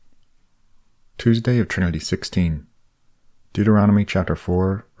Tuesday of Trinity 16. Deuteronomy chapter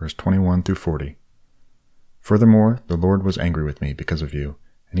 4, verse 21 through 40. Furthermore, the Lord was angry with me because of you,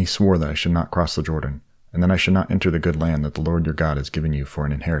 and he swore that I should not cross the Jordan, and that I should not enter the good land that the Lord your God has given you for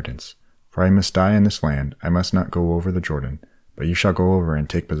an inheritance. For I must die in this land, I must not go over the Jordan, but you shall go over and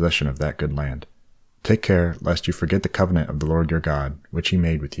take possession of that good land. Take care, lest you forget the covenant of the Lord your God, which he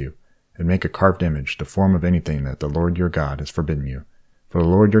made with you, and make a carved image, the form of anything that the Lord your God has forbidden you. For the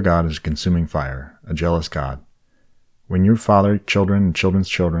Lord your God is a consuming fire, a jealous God. When your father, children, and children's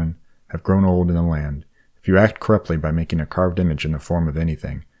children have grown old in the land, if you act corruptly by making a carved image in the form of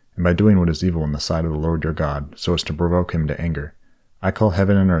anything, and by doing what is evil in the sight of the Lord your God, so as to provoke him to anger, I call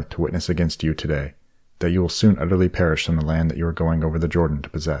heaven and earth to witness against you today, that you will soon utterly perish from the land that you are going over the Jordan to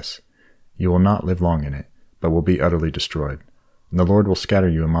possess. You will not live long in it, but will be utterly destroyed. And the Lord will scatter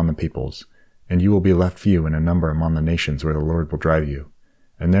you among the peoples, and you will be left few in a number among the nations where the Lord will drive you.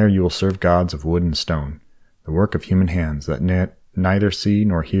 And there you will serve gods of wood and stone, the work of human hands, that neither see,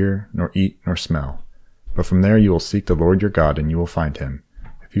 nor hear, nor eat, nor smell. But from there you will seek the Lord your God, and you will find him,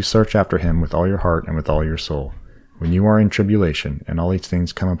 if you search after him with all your heart and with all your soul. When you are in tribulation, and all these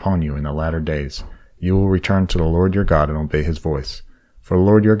things come upon you in the latter days, you will return to the Lord your God and obey his voice. For the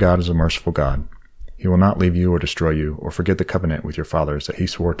Lord your God is a merciful God. He will not leave you or destroy you, or forget the covenant with your fathers that he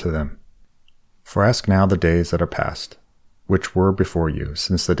swore to them. For ask now the days that are past, which were before you,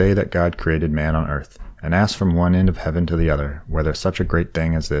 since the day that God created man on earth, and ask from one end of heaven to the other, whether such a great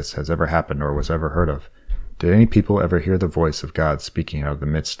thing as this has ever happened or was ever heard of. Did any people ever hear the voice of God speaking out of the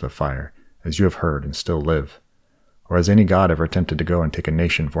midst of fire, as you have heard and still live? Or has any God ever attempted to go and take a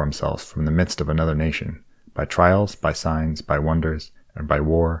nation for himself from the midst of another nation, by trials, by signs, by wonders, and by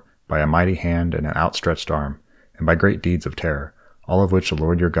war, by a mighty hand and an outstretched arm, and by great deeds of terror, all of which the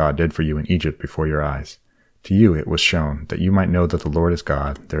Lord your God did for you in Egypt before your eyes? To you it was shown, that you might know that the Lord is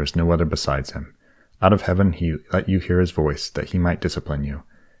God, there is no other besides him. Out of heaven he let you hear his voice, that he might discipline you,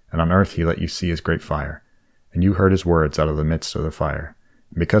 and on earth he let you see his great fire. And you heard his words out of the midst of the fire.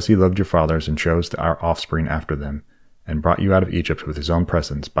 And because he loved your fathers and chose our offspring after them, and brought you out of Egypt with his own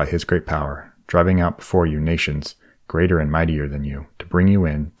presence by his great power, driving out before you nations greater and mightier than you, to bring you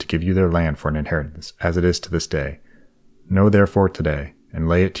in, to give you their land for an inheritance, as it is to this day. Know therefore today, and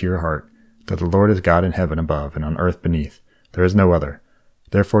lay it to your heart, that the Lord is God in heaven above and on earth beneath. There is no other.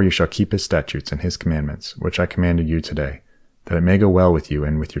 Therefore you shall keep his statutes and his commandments, which I commanded you today, that it may go well with you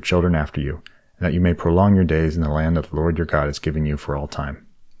and with your children after you, and that you may prolong your days in the land that the Lord your God is giving you for all time.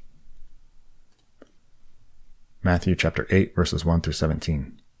 Matthew chapter 8, verses 1 through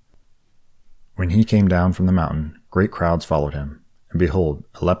 17. When he came down from the mountain, great crowds followed him. And behold,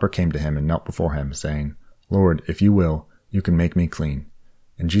 a leper came to him and knelt before him, saying, Lord, if you will, you can make me clean.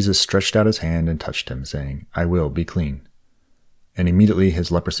 And Jesus stretched out his hand and touched him, saying, I will, be clean. And immediately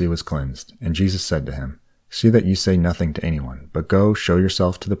his leprosy was cleansed. And Jesus said to him, See that you say nothing to anyone, but go, show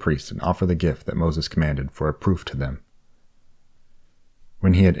yourself to the priest, and offer the gift that Moses commanded for a proof to them.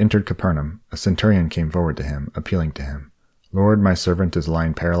 When he had entered Capernaum, a centurion came forward to him, appealing to him, Lord, my servant is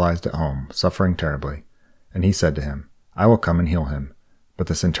lying paralyzed at home, suffering terribly. And he said to him, I will come and heal him. But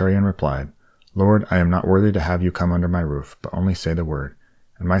the centurion replied, Lord, I am not worthy to have you come under my roof, but only say the word,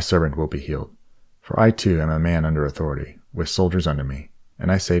 and my servant will be healed. For I too am a man under authority, with soldiers under me.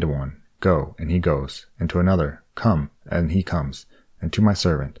 And I say to one, Go, and he goes, and to another, Come, and he comes, and to my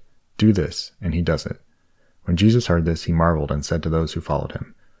servant, Do this, and he does it. When Jesus heard this, he marveled and said to those who followed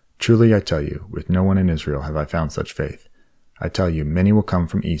him, Truly I tell you, with no one in Israel have I found such faith. I tell you, many will come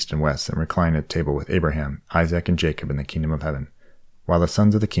from east and west and recline at table with Abraham, Isaac, and Jacob in the kingdom of heaven, while the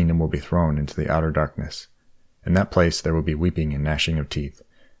sons of the kingdom will be thrown into the outer darkness. In that place there will be weeping and gnashing of teeth.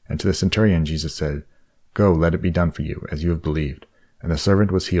 And to the centurion Jesus said, Go, let it be done for you, as you have believed. And the servant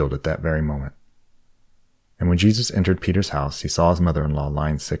was healed at that very moment. And when Jesus entered Peter's house, he saw his mother-in-law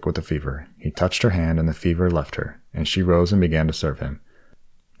lying sick with a fever. He touched her hand, and the fever left her, and she rose and began to serve him.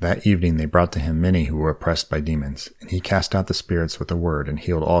 That evening they brought to him many who were oppressed by demons, and he cast out the spirits with a word and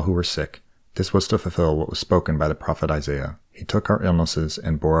healed all who were sick. This was to fulfill what was spoken by the prophet Isaiah. He took our illnesses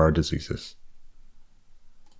and bore our diseases.